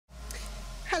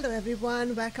Hello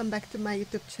everyone, welcome back to my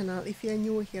YouTube channel. If you're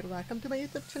new here, welcome to my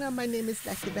YouTube channel. My name is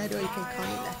Lettiberry, or you can call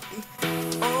me Letty.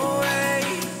 Oh hey,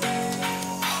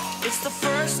 it's the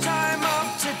first time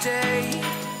of today.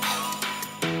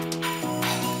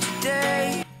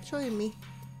 Join me.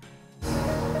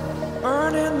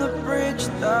 Burning the bridge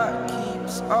that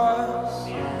keeps us.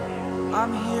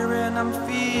 I'm here and I'm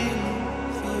feeling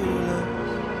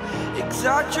fearless.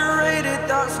 Exaggerated,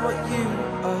 that's what you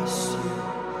assume.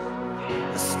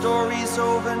 The story's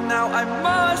over now, I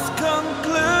must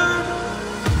conclude.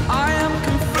 I am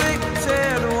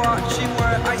conflicted, watching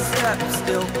where I step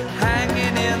still,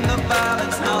 hanging in the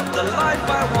balance, not the life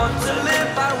I want to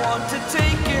live. I want to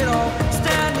take it all,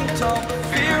 standing tall.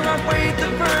 Fear outweighed the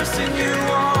person you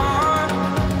are.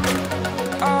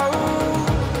 Oh,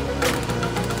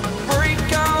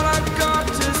 break out, I've got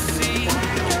to see.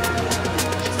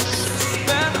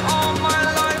 Spent all my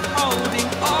life holding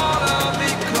all of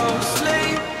it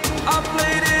closely. I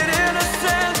played it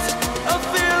innocent, a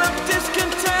feel of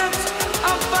discontent.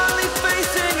 I'm finally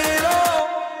facing it all,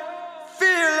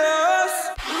 fearless.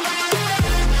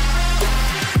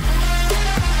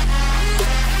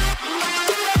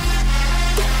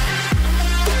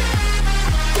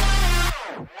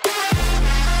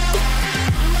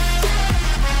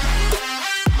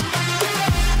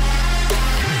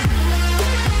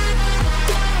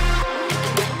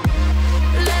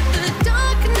 Let the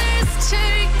darkness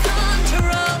take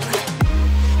control.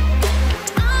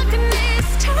 Darkness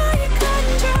take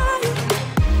control.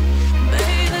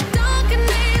 May the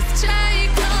darkness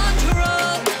take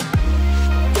control.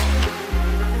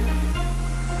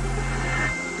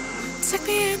 Take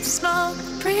me in slow,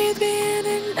 breathe me in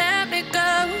and let me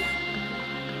go.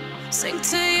 Sink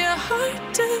to your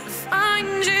heart to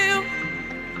find you.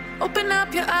 Open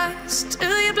up your eyes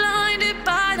till you're blinded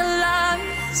by the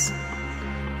lies,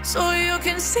 so you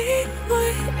can see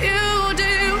what you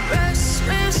do.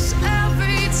 Restless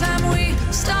every time we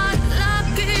start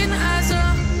locking eyes.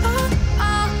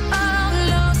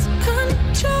 Lost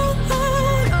control.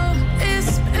 Oh,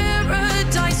 it's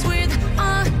paradise with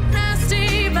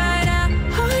honesty right out.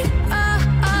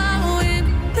 In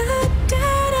the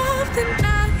dead of the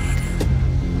night,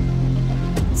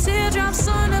 teardrops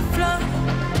on the floor.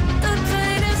 The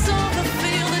pain is over.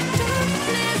 Feel the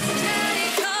darkness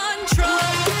take control.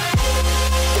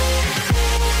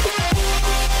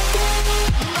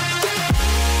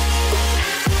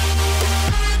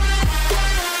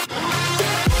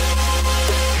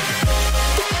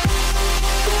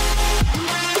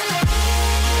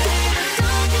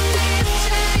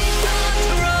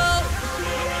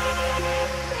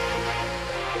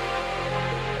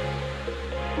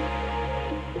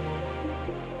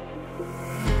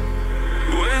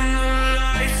 When the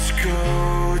lights go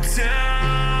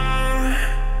down,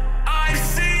 I've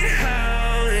seen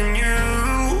hell in you,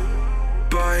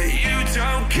 but you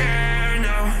don't care,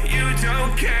 no, you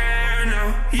don't care,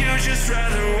 no. You just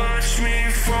rather watch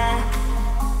me fall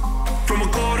from a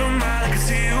golden mile. I can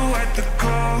see you at the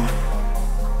call.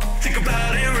 Think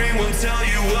about it, ring won't tell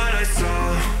you what I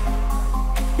saw.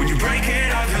 When you break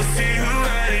it off, you'll see who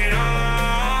had it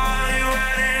all. You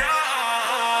had it all.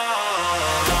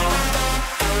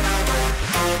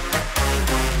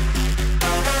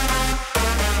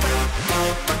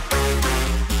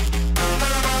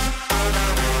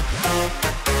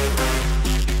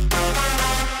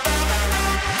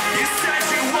 You said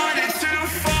you wanted to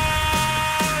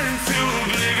fall into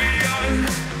oblivion.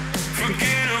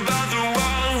 Forget about the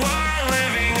world we're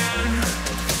living in.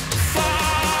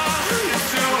 Fall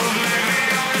into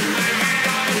oblivion,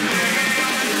 oblivion.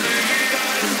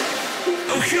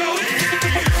 Oh, go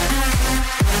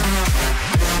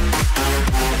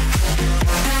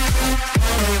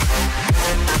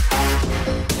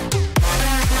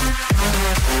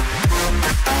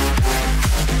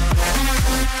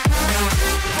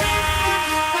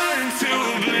fall into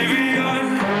oblivion.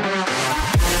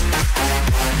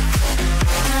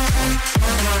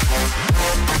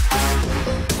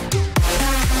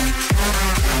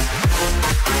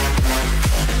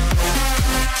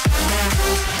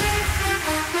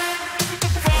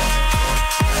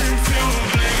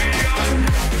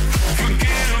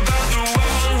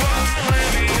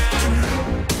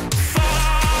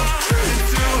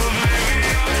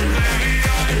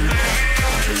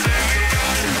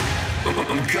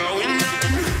 I'm going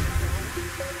on.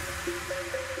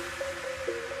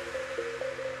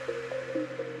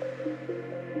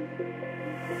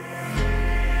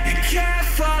 You can't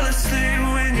fall asleep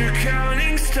when you're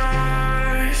counting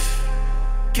stars.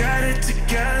 Get it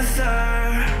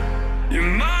together. Your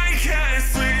mind can't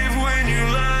sleep when you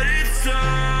let it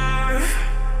serve.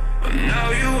 Now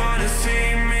you wanna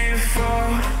see me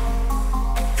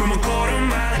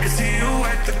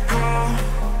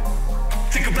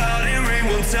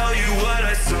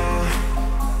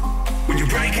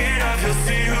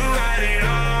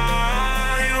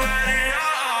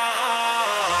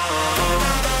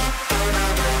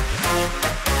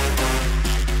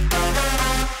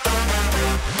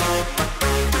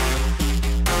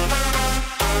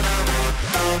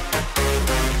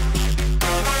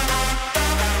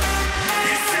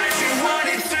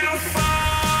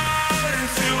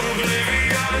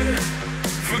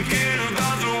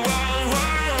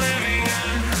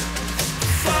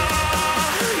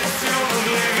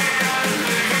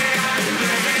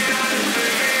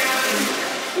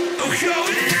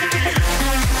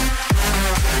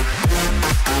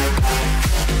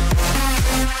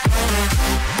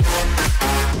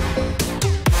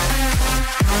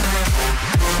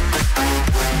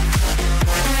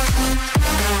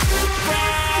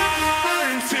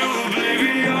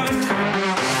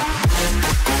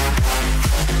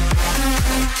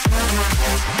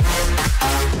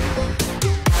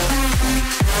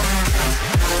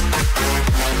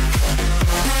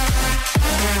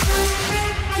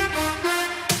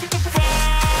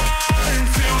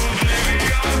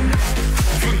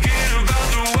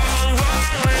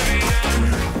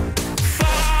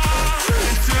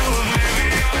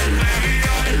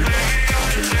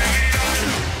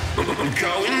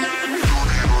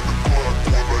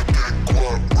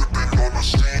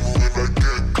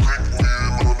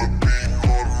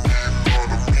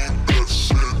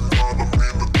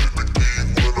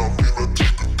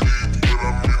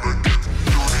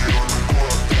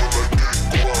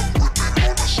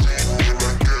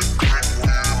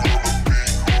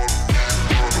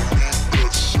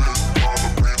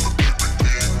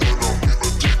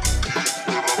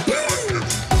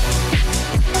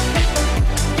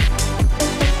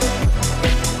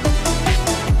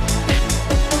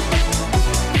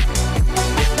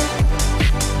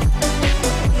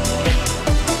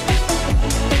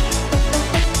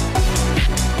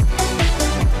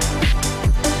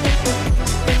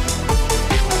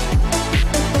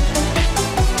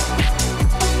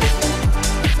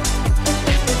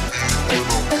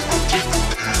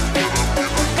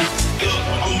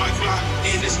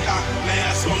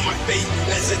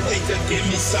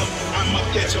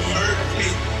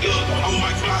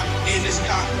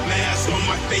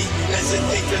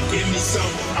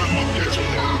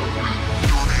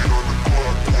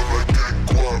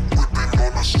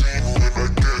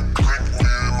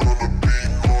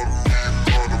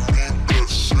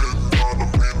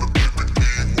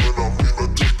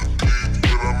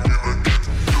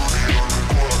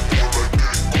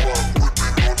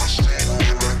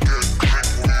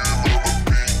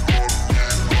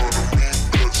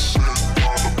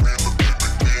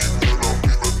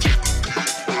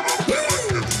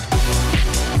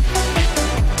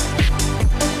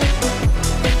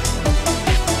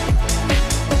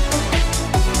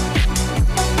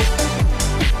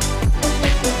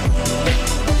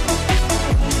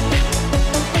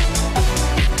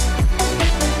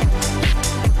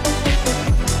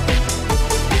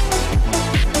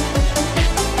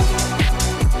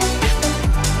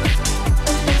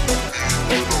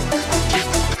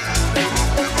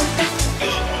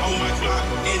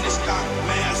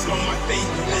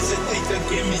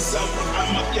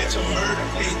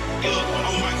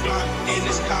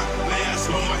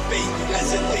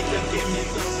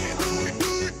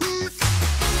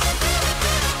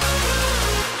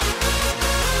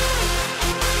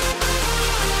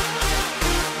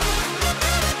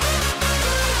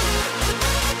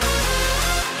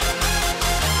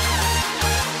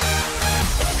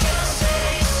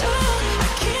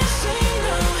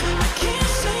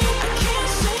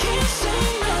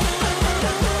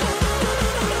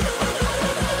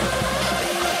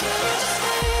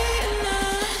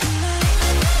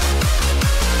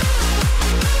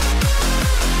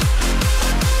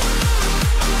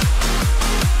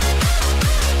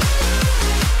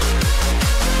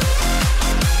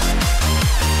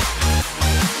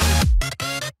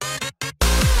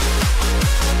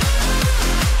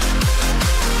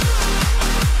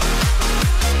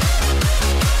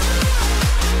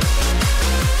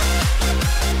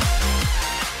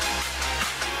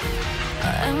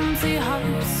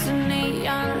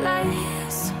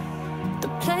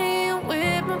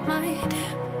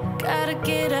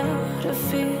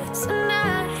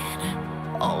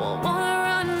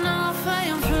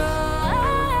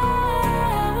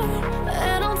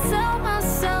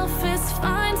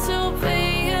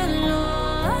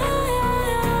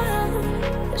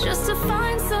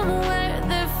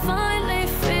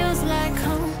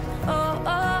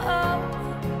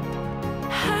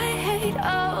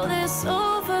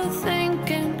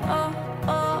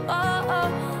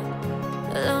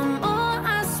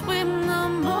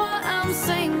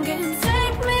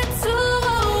Take me to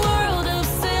a world of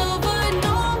silver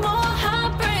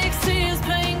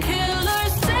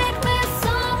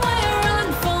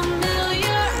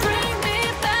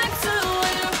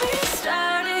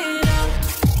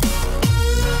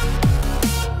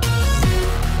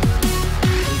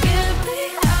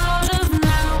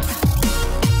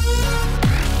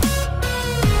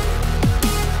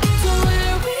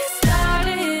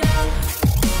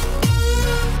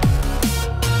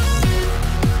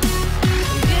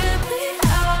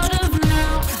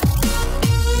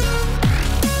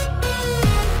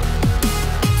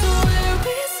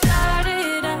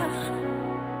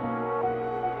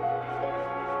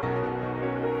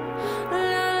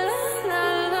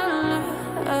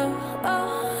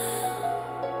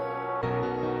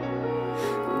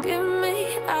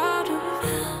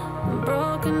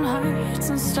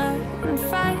starting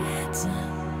fights,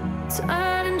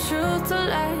 turning truth to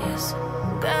lies.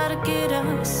 Gotta get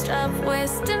up, stop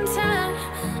wasting time.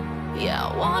 Yeah, I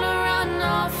wanna run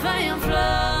off and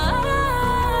fly.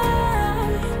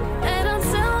 And I'll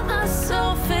tell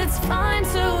myself it's fine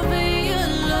to be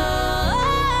alone,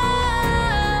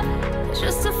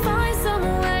 just to find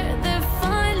somewhere that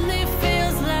finally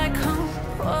feels like home.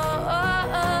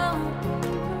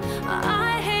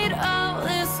 I hate all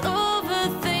this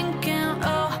overthinking.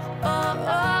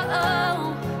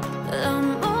 The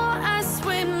more I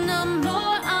swim, the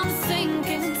more I'm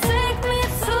sinking. Take me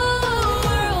to a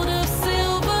world of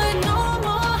silver. No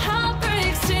more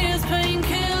heartbreaks, tears,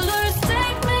 painkillers.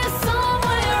 Take me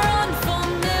somewhere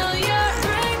unfamiliar.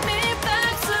 Bring me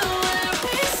back to where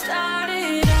we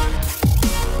started out.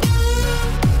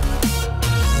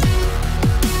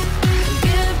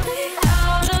 Get me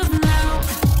out of now,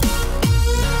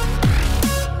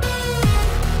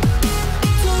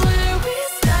 to where we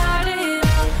started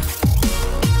out.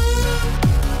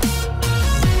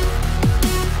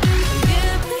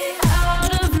 Get me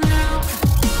out of now,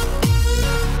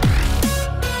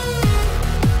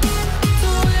 to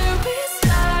where we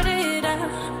started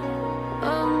out.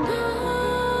 Oh no,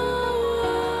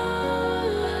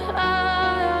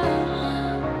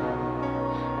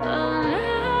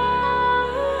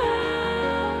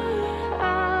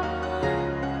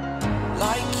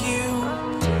 Like you,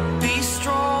 be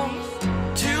strong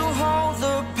to hold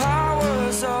the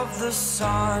powers of the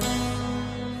sun.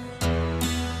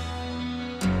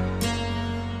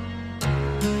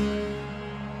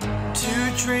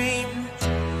 To dream,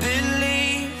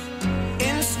 believe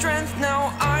in strength.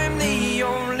 Now I'm the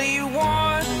only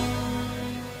one,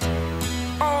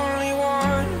 only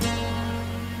one.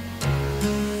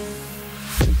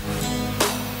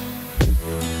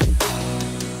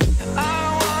 I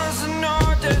was an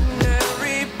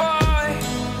ordinary boy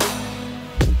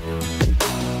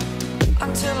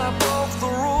until I broke the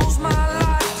rules. My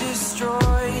life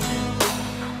destroyed,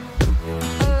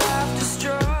 a life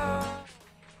destroyed.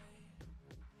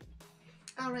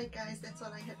 Alright guys, that's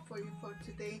all I had for you for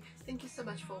today. Thank you so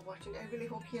much for watching. I really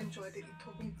hope you enjoyed it. It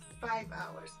took me 5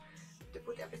 hours to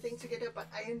put everything together, but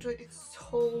I enjoyed it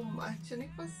so much, and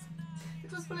it was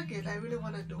really good. I really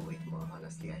want to do it more,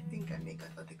 honestly. I think I may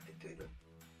get addicted to it.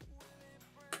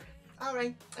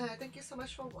 Alright, thank you so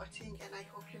much for watching, and I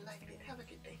hope you liked it. Have a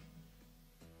good day.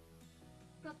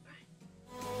 Bye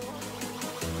bye.